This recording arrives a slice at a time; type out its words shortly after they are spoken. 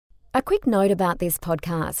A quick note about this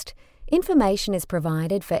podcast. Information is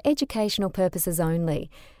provided for educational purposes only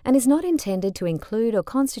and is not intended to include or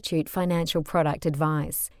constitute financial product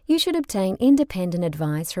advice. You should obtain independent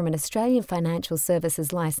advice from an Australian financial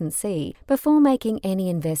services licensee before making any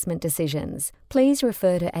investment decisions. Please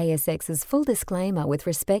refer to ASX's full disclaimer with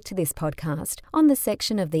respect to this podcast on the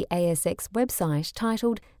section of the ASX website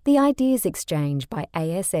titled The Ideas Exchange by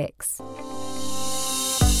ASX.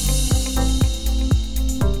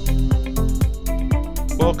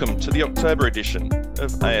 Welcome to the October edition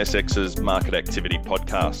of ASX's Market Activity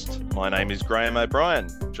Podcast. My name is Graham O'Brien.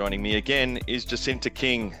 Joining me again is Jacinta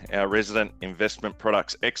King, our resident investment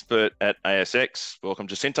products expert at ASX. Welcome,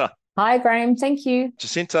 Jacinta. Hi, Graham. Thank you.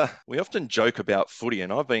 Jacinta, we often joke about footy,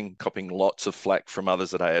 and I've been copping lots of flack from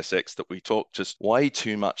others at ASX that we talk just way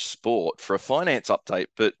too much sport for a finance update,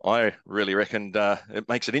 but I really reckon it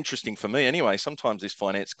makes it interesting for me anyway. Sometimes this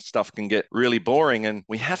finance stuff can get really boring, and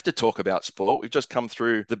we have to talk about sport. We've just come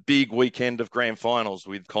through the big weekend of grand finals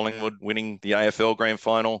with Collingwood winning the AFL grand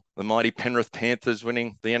final, the mighty Penrith Panthers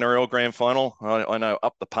winning the NRL grand final. I know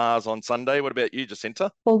up the pars on Sunday. What about you, Jacinta?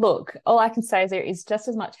 Well, look, all I can say is there is just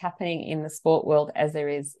as much happening in the sport world as there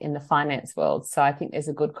is in the finance world. So I think there's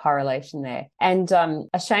a good correlation there. And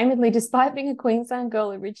ashamedly, despite being a Queensland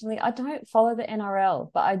girl originally, I don't follow the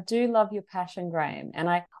NRL, but I do love your passion, Graham. And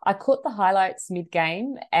I caught the highlights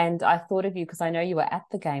mid-game and I thought of you because I know you were at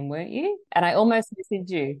the game, weren't you? And I almost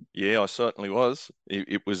missed you. Yeah, I certainly was.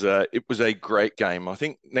 It was a great game. I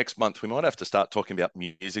think next month we might have to start talking about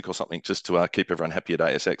music or something just to keep everyone happy at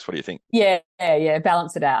ASX. What do you think? Yeah,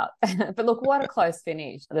 balance it out. But look, what a close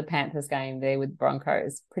finish. The Panthers game there with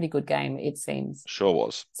Broncos. Pretty good game, it seems. Sure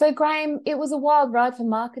was. So, Graham, it was a wild ride for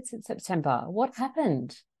markets in September. What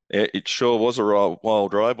happened? It sure was a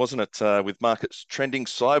wild ride, wasn't it? With markets trending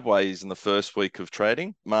sideways in the first week of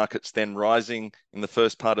trading, markets then rising in the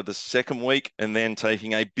first part of the second week and then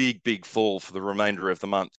taking a big fall for the remainder of the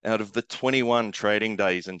month. Out of the 21 trading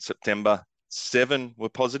days in September, 7 were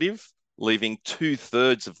positive, leaving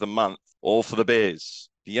 2/3 of the month all for the bears.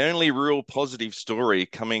 The only real positive story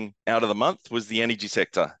coming out of the month was the energy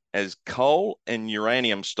sector, as coal and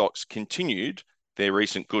uranium stocks continued their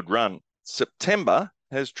recent good run. September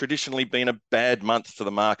has traditionally been a bad month for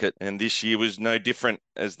the market, and this year was no different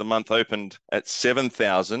as the month opened at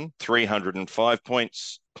 7,305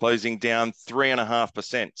 points, closing down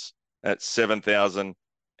 3.5% at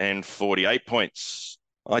 7,048 points.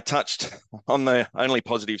 I touched on the only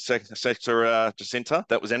positive sector, Jacinta,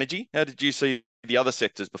 that was energy. How did you see the other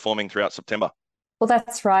sectors performing throughout September? Well,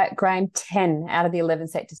 that's right, Graham. 10 out of the 11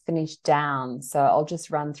 sectors finished down. So I'll just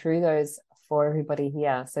run through those for everybody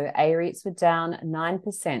here. So AREITs were down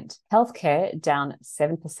 9%, healthcare down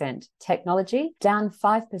 7%, technology down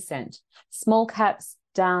 5%, small caps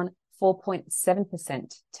down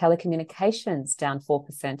 4.7%, telecommunications down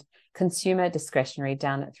 4%, consumer discretionary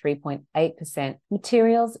down 3.8%,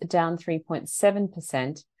 materials down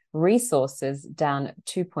 3.7%, resources down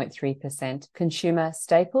 2.3%, consumer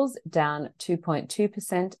staples down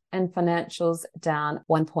 2.2%, and financials down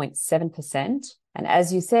 1.7%. And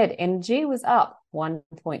as you said, energy was up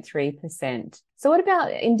 1.3%. So what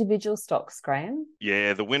about individual stocks, Graham?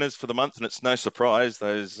 Yeah, the winners for the month, and it's no surprise,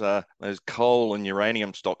 those coal and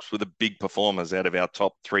uranium stocks were the big performers out of our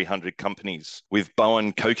top 300 companies, with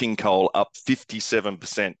Bowen Coking Coal up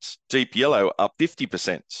 57%, Deep Yellow up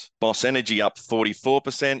 50%, Boss Energy up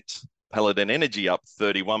 44%, Paladin Energy up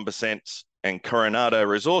 31%, and Coronado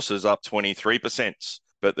Resources up 23%.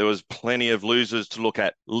 But there was plenty of losers to look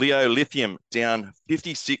at. Leo Lithium down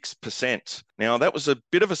 56%. Now, that was a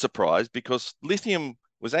bit of a surprise because lithium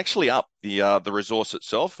was actually up, the resource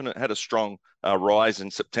itself, and it had a strong rise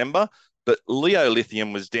in September. But Leo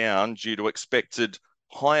Lithium was down due to expected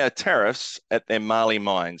higher tariffs at their Mali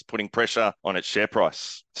mines, putting pressure on its share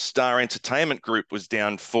price. Star Entertainment Group was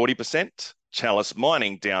down 40%. Chalice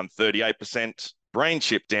Mining down 38%.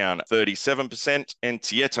 BrainChip down 37%, and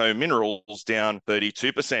Tieto Minerals down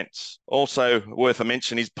 32%. Also worth a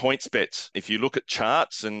mention is PointsBet. If you look at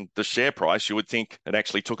charts and the share price, you would think it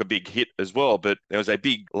actually took a big hit as well, but there was a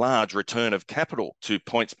large return of capital to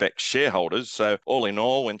PointsBet shareholders. So all in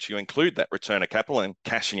all, once you include that return of capital and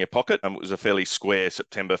cash in your pocket, it was a fairly square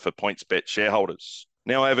September for PointsBet shareholders.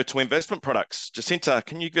 Now over to investment products. Jacinta,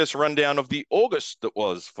 can you give us a rundown of the August that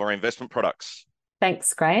was for investment products?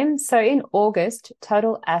 Thanks, Graham. So in August,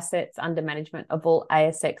 total assets under management of all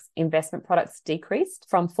ASX investment products decreased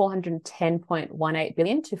from 410.18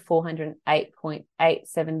 billion to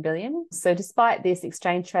 408.87 billion. So despite this,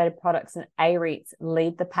 exchange traded products and AREITs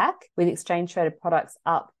lead the pack, with exchange traded products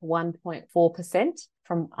up 1.4%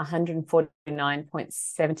 from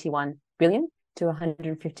 149.71 billion to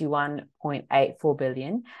 151.84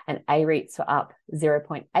 billion, and A-REITs were up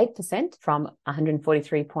 0.8% from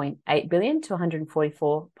 143.8 billion to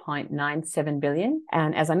 144.97 billion.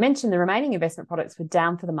 And as I mentioned, the remaining investment products were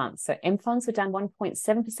down for the month. So M funds were down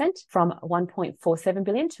 1.7% from 1.47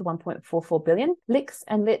 billion to 1.44 billion. LICs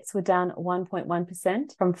and LITs were down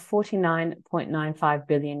 1.1% from 49.95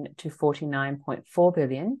 billion to 49.4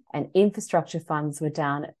 billion. And infrastructure funds were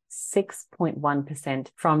down 6.1%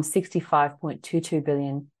 from 65.22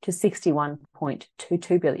 billion to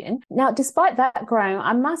 61.22 billion. Now, despite that, Graham,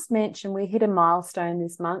 I must mention we hit a milestone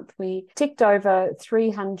this month. We ticked over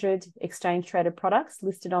 300 exchange-traded products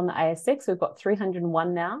listed on the ASX. We've got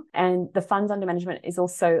 301 now, and the funds under management is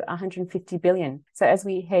also 150 billion. So as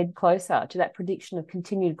we head closer to that prediction of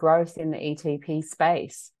continued growth in the ETP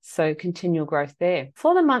space, so continual growth there.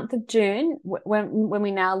 For the month of June, when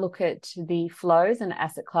we now look at the flows and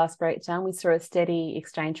asset class breakdown, we saw a steady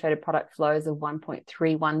exchange-traded product flows of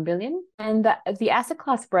 1.31 billion. And the asset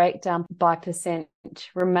class breakdown by percent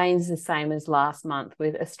remains the same as last month,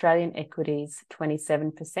 with Australian equities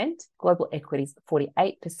 27%, global equities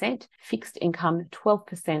 48%, fixed income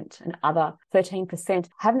 12%, and other 13%. I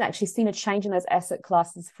haven't actually seen a change in those asset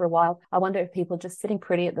classes for a while. I wonder if people are just sitting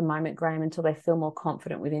pretty at the moment, Graham, until they feel more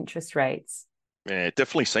confident with interest rates. Yeah, it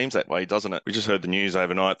definitely seems that way, doesn't it? We just heard the news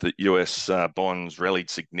overnight that US bonds rallied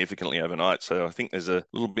significantly overnight. So I think there's a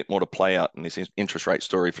little bit more to play out in this interest rate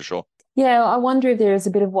story for sure. Yeah, I wonder if there is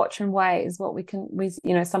a bit of watch and wait is what we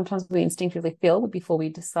sometimes we instinctively feel before we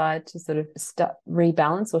decide to sort of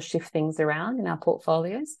rebalance or shift things around in our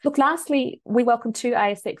portfolios. Look, lastly, we welcome 2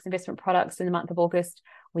 ASX investment products in the month of August.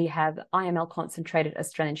 We have IML Concentrated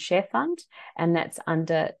Australian Share Fund, and that's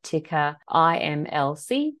under ticker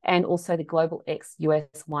IMLC, and also the Global X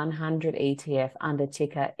US 100 ETF under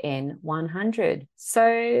ticker N100.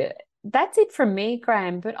 So that's it from me,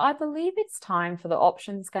 Graham, but I believe it's time for the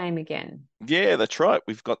options game again. Yeah, that's right.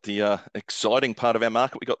 We've got the exciting part of our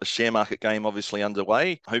market. We've got the share market game obviously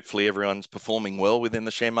underway. Hopefully everyone's performing well within the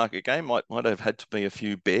share market game. Might have had to be a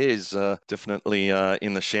few bears definitely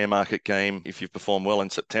in the share market game if you've performed well in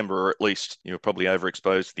September, or at least you were probably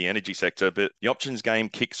overexposed to the energy sector. But the options game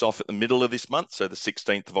kicks off at the middle of this month, so the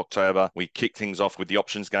 16th of October. We kick things off with the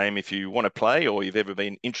options game. If you want to play or you've ever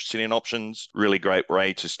been interested in options, really great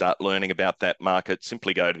way to start learning about that market.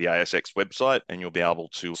 Simply go to the ASX website and you'll be able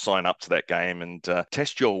to sign up to that game and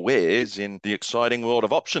test your wares in the exciting world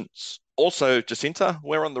of options. Also, Jacinta,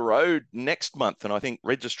 we're on the road next month, and I think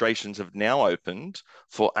registrations have now opened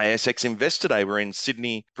for ASX Investor Day. We're in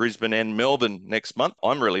Sydney, Brisbane and Melbourne next month.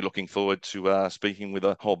 I'm really looking forward to speaking with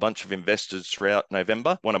a whole bunch of investors throughout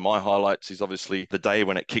November. One of my highlights is obviously the day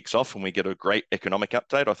when it kicks off and we get a great economic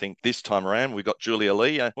update. I think this time around we've got Julia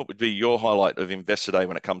Lee. What would be your highlight of Investor Day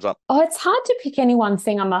when it comes up? Oh, it's hard to pick any one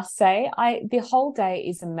thing, I must say. The whole day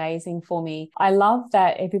is amazing for me. I love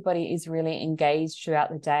that everybody is really engaged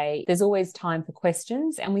throughout the day. There's always time for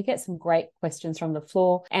questions, and we get some great questions from the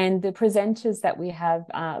floor, and the presenters that we have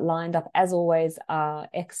lined up as always are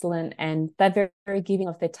excellent, and they're very, very giving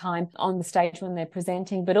of their time on the stage when they're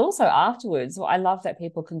presenting, but also afterwards. I love that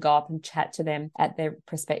people can go up and chat to them at their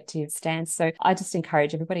respective stands. So I just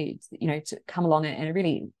encourage everybody to come along and a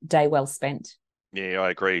really day well spent. Yeah, I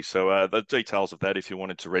agree. So the details of that, if you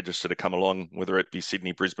wanted to register to come along, whether it be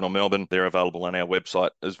Sydney, Brisbane or Melbourne, they're available on our website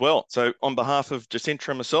as well. So on behalf of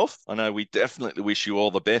Jacinta and myself, I know we definitely wish you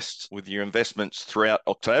all the best with your investments throughout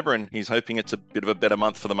October, and he's hoping it's a bit of a better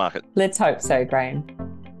month for the market. Let's hope so, Graham.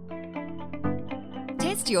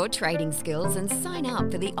 Test your trading skills and sign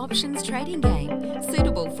up for the options trading game,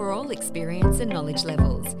 suitable for all experience and knowledge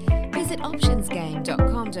levels. Visit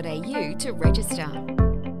optionsgame.com.au to register.